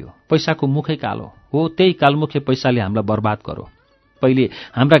बिथोलियो। पैसाको मुखै कालो हो, त्यही कालमुखे पैसाले हामीलाई बर्बाद गरो। पहिले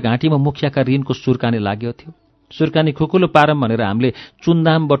हाम्रा घाँटीमा मुखियाका ऋणको सुर्काने लाग्यो थियो। सुर्कानी खुकुलो पारम भनेर हामीले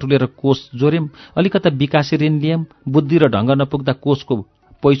चुन्दाम बटुलेर कोष जोर्यौं, अलिकता विकासे ऋण लियौं। बुद्धि र ढङ्ग नपुग्दा कोषको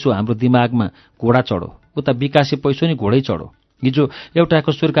पैसो हाम्रो दिमागमा घोडा चढो, उता विकासे पैसो नि घोडै चढो। हिजो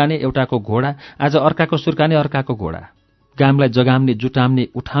एउटाको सुर्काने एउटाको घोडा, आज अर्काको सुर्काने अर्काको घोडा। गामलाई जगाम्ने, जुटाम्ने,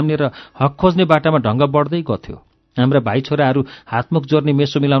 उठाम्ने र हक खोज्ने बाटामा ढङ्ग बढ्दै गथ्यो। हाम्रा भाइ छोराहरू हातमुख जोर्ने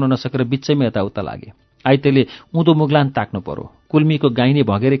मेसो मिलाउन नसकेर बिचैमा यताउता लागे। आइतेले उँधो मुगलान ताक्नु पर्यो। कुल्मीको गाइने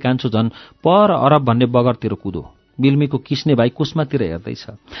भगेरे कान्छो झन् पर अरब भन्ने बगरतिर कुदो। बिल्मीको किस्ने भाइ कुस्मातिर हेर्दैछ।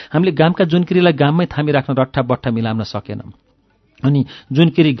 हामीले गामका जुनकिरीलाई गाममै थामिराख्न रट्ठा बट्ठा मिलाउन सकेनौँ। अनि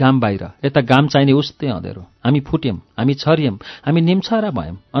जुनकिरी गाम बाहिर, यता गाम चाहिने उस्तै अँधेरो। हामी फुट्यौँ, हामी छरियौँ, हामी निम्छारा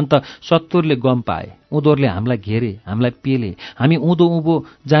भयौँ। अन्त सत्तुरले गम पाए, उनीहरूले हामीलाई घेरे, हामीलाई पेले। हामी उँधो उँभो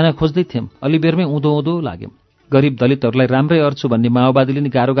जान खोज्दै थियौँ, अलिबेरमै उँधो उँधो लाग्यौँ। गरिब दलितहरूलाई राम्रै अर्छु भन्ने माओवादीले नि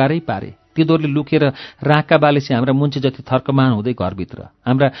गाह्रै पारे। तिनीहरूले लुकेर राँका बालेसी हाम्रा मुन्चे जति थर्कमान हुँदै घरभित्र,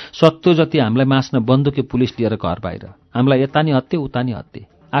 हाम्रा सत्तो जति हामीलाई मास्न बन्दुके पुलिस लिएर घर बाहिर। हामीलाई यता नि हत्ते उता नि हत्ते।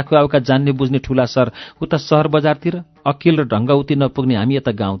 आखु आउका जान्ने बुझ्ने ठुला सर उता सहर बजारतिर, अकिल र ढङ्ग उति नपुग्ने हामी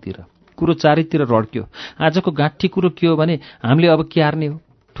यता गाउँतिर। कुरो चारैतिर रड्क्यो। आजको गाँठी कुरो के हो भने हामीले अब के हार्ने हो?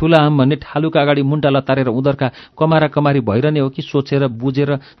 ठुला आम भन्ने ठालुका अगाडि मुन्टा लतारेर उनीहरूका कमारा कमारी भइरहने हो कि सोचेर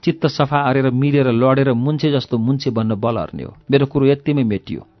बुझेर चित्त सफा अरेर मिलेर लडेर मुन्छे जस्तो मुन्छे बन्न बल हर्ने हो? मेरो कुरो यतिमै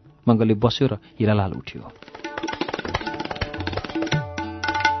मेटियो। मङ्गलले बस्यो र हिरालाल उठ्यो।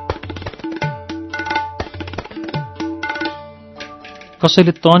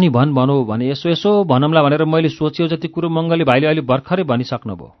 कसैले तनी भनौ भने यसो भनौँला भनेर मैले सोच्यो जति कुरो मङ्गले भाइले अहिले भर्खरै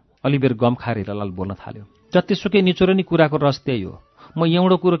भनिसक्नुभयो। अलिबेर गम खाएर हिरालाल बोल्न थाल्यो। जतिसुकै निचोरो नि कुराको रस त्यही हो। म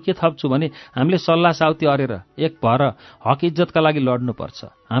एउटा कुरो के थप्छु भने हामीले सल्लाह साउती अरेर एक भएर हक इज्जतका लागि लड्नुपर्छ।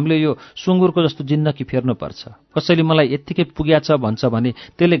 हामीले यो सुँगुरको जस्तो जिन्दगी फेर्नुपर्छ। कसैले मलाई यत्तिकै पुग्या छ भन्छ भने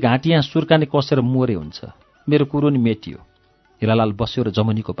त्यसले घाँटी यहाँ सुर्काने कसेर मोरे हुन्छ। मेरो कुरो नि मेटियो। हिरालाल बस्यो र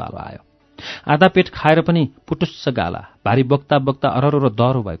जमुनीको पालो आयो। आधा पेट खाएर पनि पुटुस्स गाला, भारी बक्ता बक्ता अररो र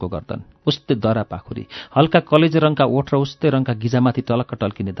दह्रो भएको गर्दन, उस्तै दरा पाखुरी, हल्का कलेजे रङका ओठ र उस्तै रङका गिजामाथि टलक्क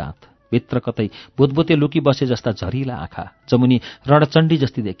टल्किने दाँत, भित्र कतै बुतबुते लुकी बसे जस्ता झरिला आँखा, जमुनी रणचण्डी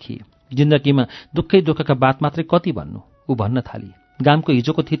जस्ती देखिए। जिन्दगीमा दुःखै दुःखका बात मात्रै कति भन्नु? ऊ भन्न थाली। गामको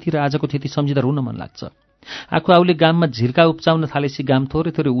हिजोको थिति र आजको थिति सम्झिँदा रुन मन लाग्छ। आखु आउले गाममा झिल्का उप्चाउन थालेपछि गाम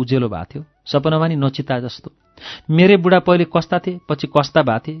थोरै थोरै उजेलो भएको थियो, सपनामा नि नचिता जस्तो। मेरे बुढा पहिले कस्ता थिए, पछि कस्ता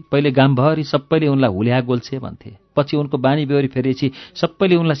भए थिए। पहिले गामभरि सबैले उनलाई हुल्या गोल्छे भन्थे, पछि उनको बानी बेहोरी फेरेपछि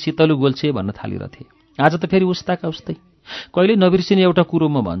सबैले उनलाई शीतलु गोल्छे भन्न थालिरहे। आज त फेरि उस्ताका उस्तै। कहिले नबिर्सिने एउटा कुरो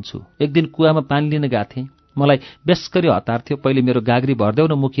म भन्छु। एक दिन कुवामा पानी लिन गएको थिएँ। मलाई बेसकरी हतार थियो। पहिले मेरो गाग्री भर्देऊ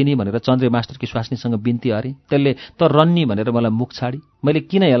न मुखिनी भनेर चन्द्रे मास्टरकी स्वास्नीसँग बिन्ती अरे। त्यसले त रन्नी भनेर मलाई मुख छाडी। मैले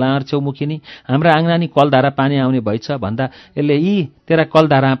किन हेलार छेउ मुखिनी, हाम्रा आँगनानी कलधारा पानी आउने भएछ भन्दा यसले यी तेरा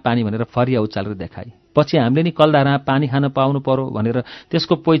कलधारा पानी भनेर फरिया उचालेर देखाई। पछि हामीले नि कलधारा पानी खान पाउनु पर्यो भनेर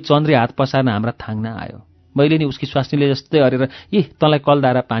त्यसको पोइ चन्द्रे हात पसार्न हाम्रा थाङ्ना आयो। मैले नि उसकी स्वास्नीले जस्तै अरेर यी तँलाई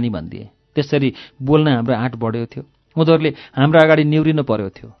कलधारा पानी भनिदिए। त्यसरी बोल्न हाम्रो आँट बढ्यो थियो। उनीहरूले हाम्रो अगाडि निउरिनु पर्यो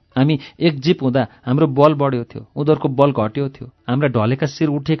थियो। हामी एकजिप हुँदा हाम्रो बल बढ्यो थियो, उनीहरूको बल घट्यो थियो। हाम्रा ढलेका शिर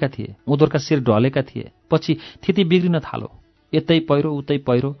उठेका थिए, उनीहरूका शिर ढलेका थिए। पछि थिति बिग्रिन थालो। यतै पहिरो उतै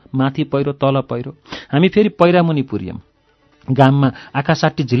पहिरो, माथि पहिरो तल पहिरो। हामी फेरि पहिरामुनि पुर्यौँ। गाममा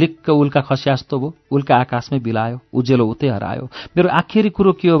आकाशाटी झिलिक्क उल्का खस्यास्तो भयो। उल्का आकाशमै बिलायो, उजेलो उतै हरायो। मेरो आखिरी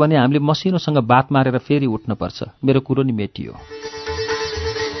कुरो के हो भने हामीले मसिनोसँग बात मारेर फेरि उठ्नुपर्छ। मेरो कुरो नि मेटियो।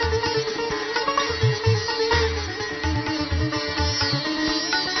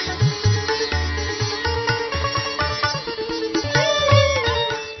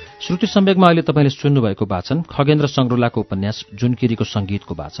 श्रुति सम्वेकमा अहिले तपाईँले सुन्नुभएको वाचन खगेन्द्र सङ्ग्रौलाको उपन्यास जुनकिरीको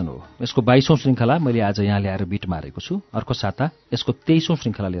सङ्गीतको वाचन हो। यसको 22औं श्रृङ्खला मैले आज यहाँ ल्याएर बिट मारेको छु। अर्को साता यसको 23औं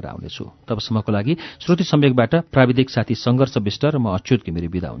श्रृङ्खला लिएर आउनेछु। तबसम्मको लागि श्रुति सम्वेकबाट प्राविधिक साथी सङ्घर्ष विष्ट र म अच्युत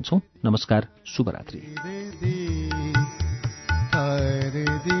घिमिरे बिदा हुन्छौँ। नमस्कार, शुभरात्रि।